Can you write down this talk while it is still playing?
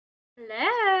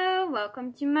Hello,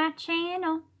 welcome to my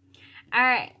channel.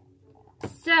 Alright,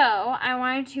 so I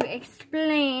wanted to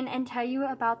explain and tell you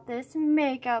about this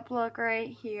makeup look right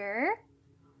here.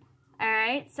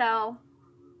 Alright, so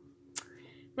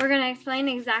we're going to explain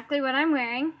exactly what I'm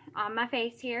wearing on my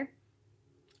face here.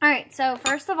 Alright, so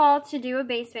first of all, to do a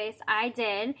base face, I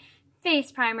did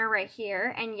face primer right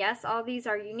here. And yes, all these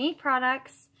are Younique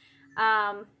products.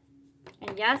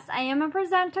 And yes, I am a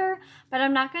presenter, but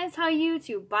I'm not going to tell you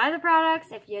to buy the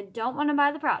products if you don't want to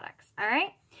buy the products,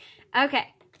 alright?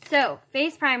 Okay, so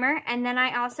face primer, and then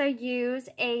I also use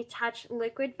a Touch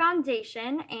liquid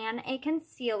foundation and a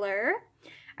concealer,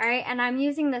 alright? And I'm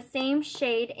using the same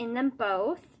shade in them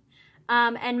both.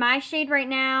 And my shade right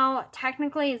now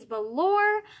technically is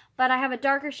Velour, but I have a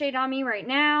darker shade on me right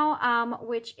now,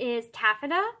 which is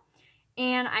Taffeta.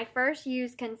 And I first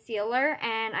use concealer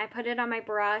and I put it on my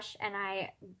brush and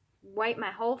I wipe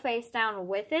my whole face down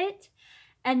with it.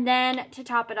 And then to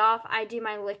top it off, I do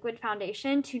my liquid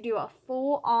foundation to do a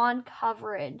full-on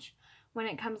coverage when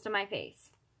it comes to my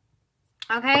face.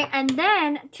 Okay, and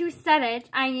then to set it,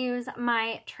 I use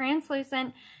my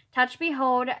translucent Touch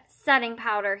Behold setting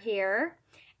powder here.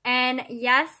 And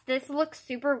yes, this looks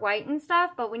super white and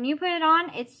stuff, but when you put it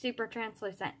on, it's super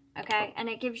translucent, okay? And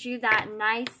it gives you that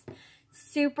nice,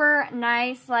 super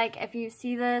nice, like if you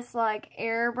see this like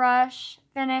airbrush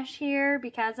finish here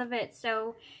because of it.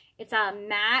 So it's a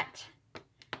matte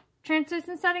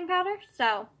translucent setting powder.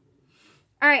 So,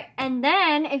 alright, and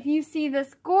then if you see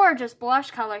this gorgeous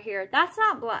blush color here, that's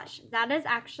not blush. That is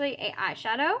actually a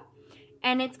eyeshadow.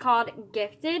 And it's called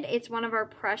Gifted. It's one of our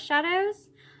press shadows.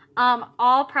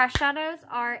 All press shadows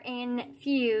are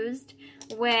infused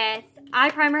with eye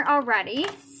primer already.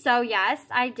 So yes,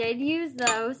 I did use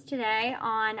those today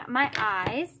on my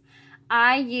eyes.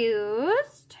 I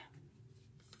used,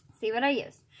 see what I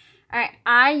used. Alright,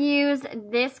 I used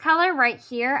this color right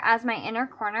here as my inner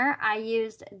corner. I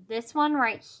used this one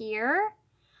right here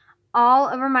all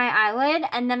over my eyelid.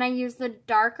 And then I used the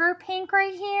darker pink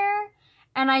right here.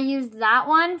 And I used that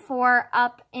one for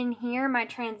up in here, my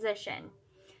transition.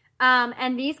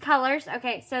 And these colors,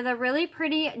 okay, so the really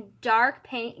pretty dark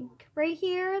pink right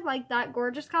here, like that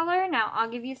gorgeous color. Now, I'll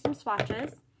give you some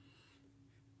swatches.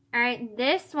 Alright,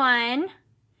 this one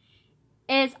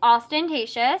is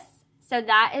Ostentatious. So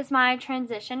that is my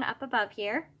transition up above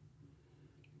here.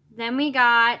 Then we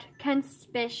got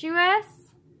Conspicuous.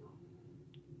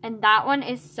 And that one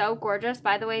is so gorgeous.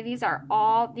 By the way, these are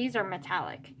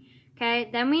metallic. Okay,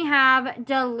 then we have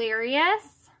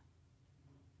Delirious,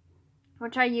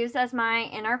 which I used as my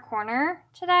inner corner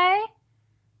today.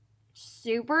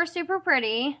 Super, super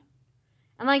pretty.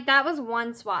 And like that was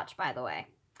one swatch, by the way.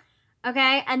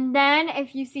 Okay, and then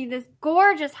if you see this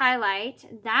gorgeous highlight,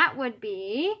 that would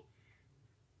be,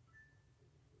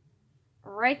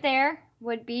 right there,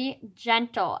 would be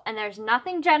Gentle. And there's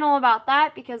nothing gentle about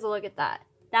that because look at that.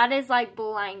 That is like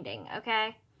blinding,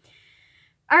 okay?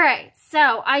 Alright,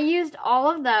 so I used all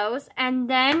of those, and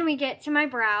then we get to my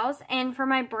brows, and for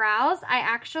my brows, I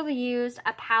actually used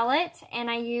a palette, and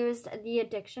I used the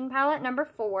Addiction palette, number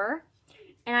 4,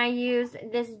 and I used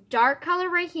this dark color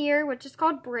right here, which is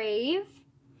called Brave,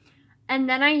 and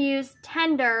then I used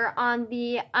Tender on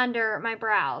the under my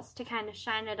brows to kind of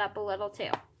shine it up a little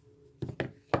too.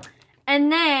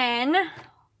 And then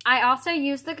I also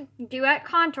used the Duet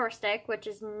Contour Stick, which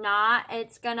is not,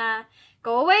 it's gonna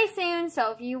go away soon,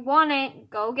 so if you want it,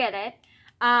 go get it.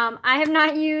 I have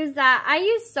not used that. I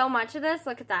used so much of this.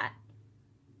 Look at that.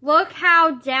 Look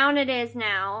how down it is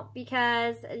now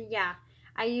because, yeah,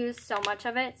 I used so much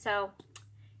of it, so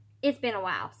it's been a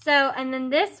while. So, and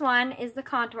then this one is the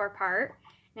contour part.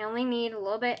 I only need a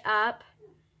little bit up.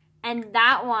 And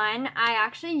that one I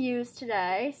actually used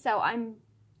today, so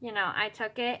I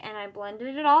took it and I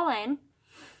blended it all in.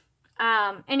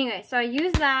 Anyway, so I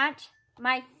used that.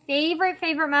 My favorite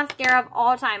mascara of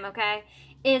all time, okay,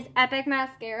 is Epic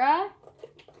Mascara,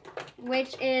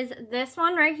 which is this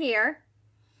one right here,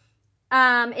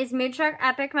 is Mood Struck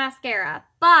Epic Mascara.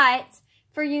 But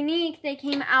for Younique, they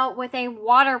came out with a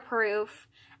waterproof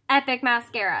Epic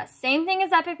Mascara. Same thing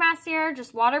as Epic Mascara,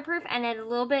 just waterproof and a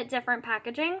little bit different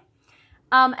packaging.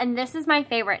 And this is my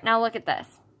favorite. Now look at this.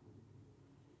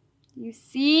 You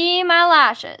see my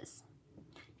lashes.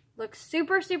 Looks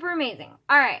super, super amazing.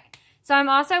 All right. So I'm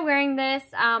also wearing this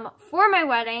for my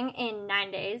wedding in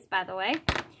 9 days, by the way.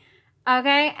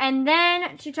 Okay, and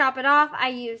then to top it off, I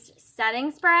used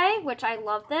setting spray, which I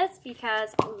love this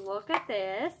because look at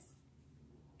this.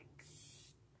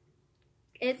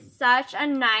 It's such a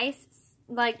nice,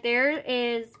 like there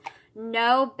is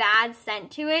no bad scent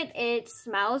to it. It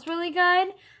smells really good.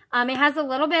 It has a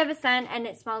little bit of a scent and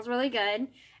it smells really good.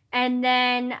 And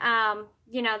then,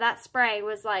 you know, that spray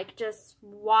was like just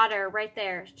water right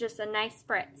there. Just a nice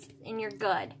spritz, and you're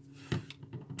good.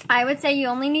 I would say you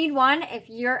only need one. If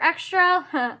you're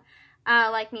extra,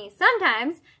 like me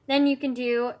sometimes, then you can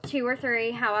do 2 or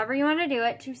 3, however you want to do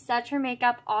it, to set your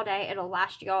makeup all day. It'll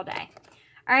last you all day.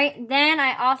 Alright, then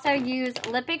I also use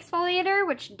lip exfoliator,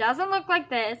 which doesn't look like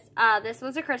this. This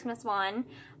was a Christmas one.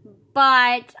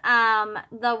 But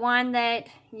the one that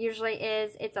usually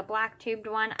is, it's a black tubed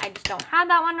one. I just don't have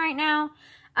that one right now.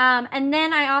 And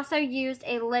then I also used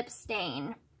a lip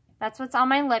stain. That's what's on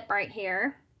my lip right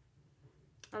here.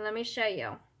 And let me show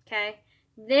you, okay?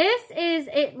 This is,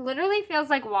 it literally feels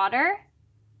like water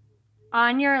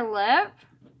on your lip.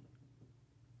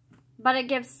 But it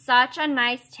gives such a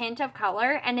nice tint of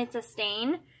color, and it's a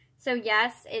stain. So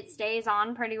yes, it stays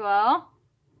on pretty well.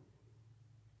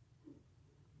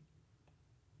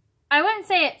 I wouldn't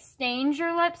say it stains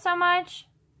your lips so much.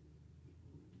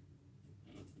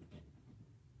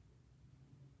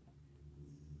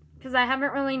 Because I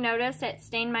haven't really noticed it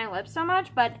stained my lips so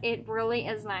much, but it really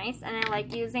is nice. And I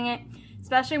like using it,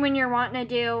 especially when you're wanting to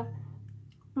do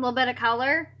a little bit of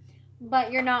color,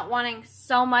 but you're not wanting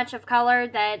so much of color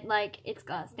that like it's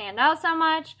going to stand out so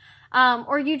much.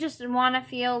 Or you just want to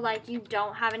feel like you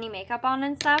don't have any makeup on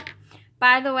and stuff.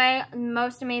 By the way,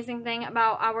 most amazing thing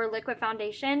about our liquid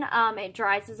foundation, it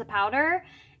dries as a powder.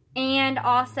 And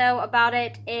also about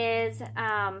it is,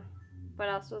 what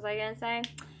else was I going to say?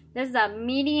 This is a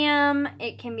medium.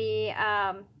 It can be,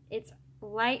 it's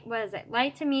light, what is it?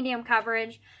 Light to medium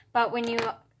coverage. But when you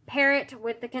pair it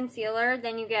with the concealer,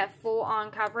 then you get full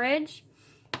on coverage.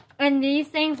 And these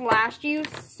things last you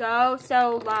so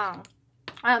long.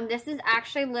 This is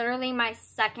actually literally my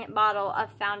 2nd bottle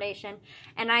of foundation,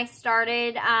 and I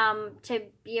started to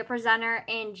be a presenter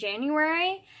in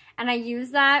January, and I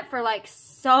used that for like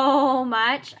so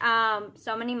much,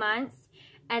 so many months,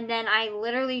 and then I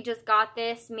literally just got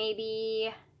this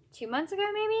maybe 2 months ago,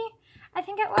 maybe, I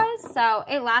think it was, so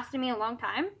it lasted me a long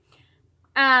time.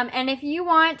 And if you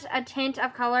want a tint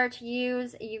of color to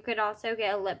use, you could also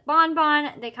get a lip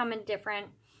bonbon. They come in different,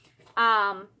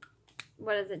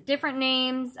 different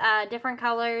names, different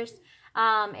colors.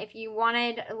 If you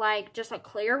wanted like just a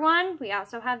clear one, we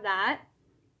also have that.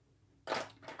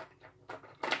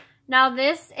 Now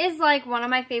this is like one of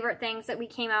my favorite things that we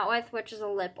came out with, which is a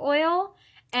lip oil.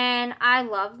 And I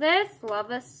love this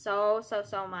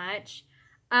so much.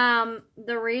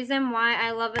 The reason why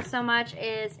I love this so much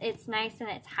is it's nice and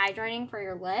it's hydrating for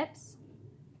your lips.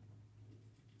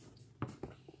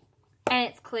 And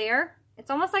it's clear. It's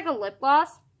almost like a lip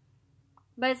gloss,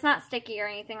 but it's not sticky or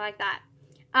anything like that.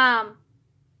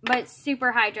 But it's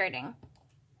super hydrating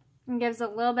and gives a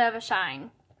little bit of a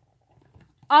shine.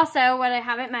 Also, what I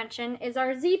haven't mentioned is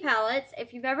our Z palettes.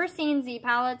 If you've ever seen Z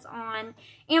palettes on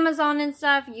Amazon and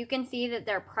stuff, you can see that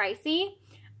they're pricey.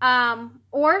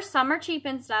 Or some are cheap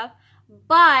and stuff.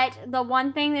 But the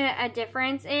one thing that a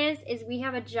difference is we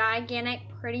have a gigantic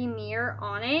pretty mirror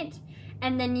on it.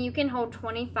 And then you can hold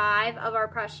 25 of our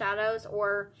pressed shadows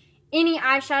or any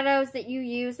eyeshadows that you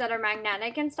use that are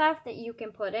magnetic and stuff that you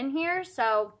can put in here.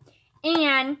 So,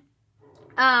 and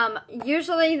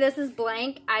usually this is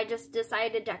blank. I just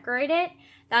decided to decorate it.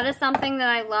 That is something that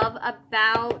I love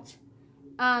about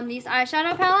these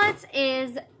eyeshadow palettes,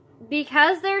 is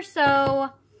because they're so,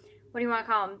 what do you want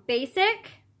to call them,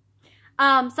 basic.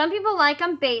 Some people like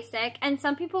them basic and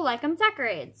some people like them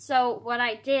decorated. So what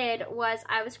I did was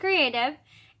I was creative,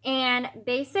 and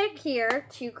basic here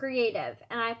to creative,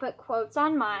 and I put quotes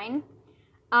on mine,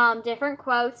 different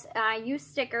quotes. I use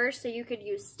stickers, so you could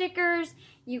use stickers,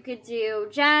 you could do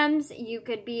gems, you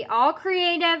could be all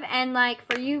creative. And like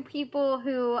for you people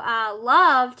who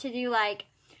love to do like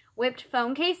whipped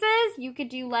phone cases, you could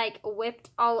do like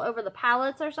whipped all over the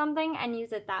palettes or something and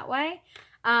use it that way.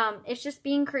 It's just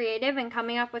being creative and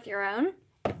coming up with your own.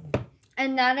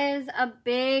 And that is a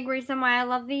big reason why I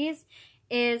love these.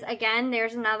 Is, again,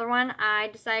 there's another one I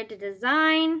decided to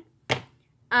design.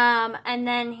 And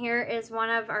then here is one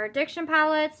of our addiction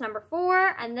palettes, number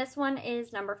 4. And this one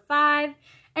is number 5.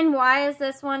 And why is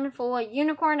this one full of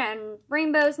unicorn and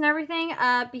rainbows and everything?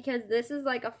 Because this is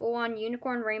like a full-on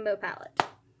unicorn rainbow palette.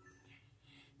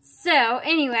 So,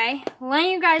 anyway,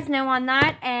 letting you guys know on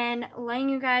that and letting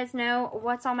you guys know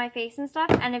what's on my face and stuff.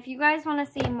 And if you guys want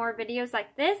to see more videos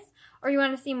like this, or you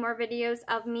want to see more videos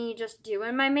of me just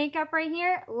doing my makeup right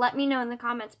here, let me know in the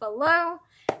comments below.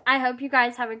 I hope you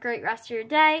guys have a great rest of your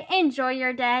day. Enjoy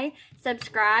your day.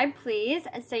 Subscribe, please,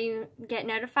 so you get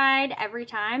notified every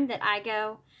time that I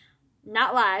go,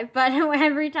 not live, but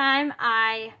every time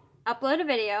I upload a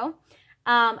video.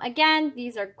 Again,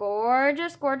 these are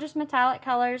gorgeous, gorgeous metallic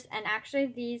colors, and actually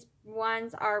these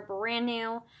ones are brand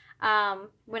new.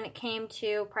 When it came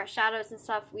to press shadows and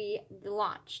stuff, we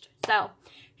launched. So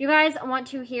if you guys want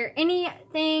to hear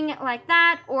anything like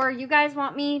that, or you guys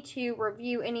want me to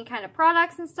review any kind of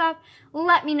products and stuff,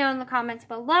 let me know in the comments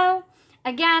below.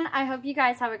 Again, I hope you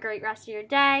guys have a great rest of your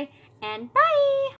day, and bye!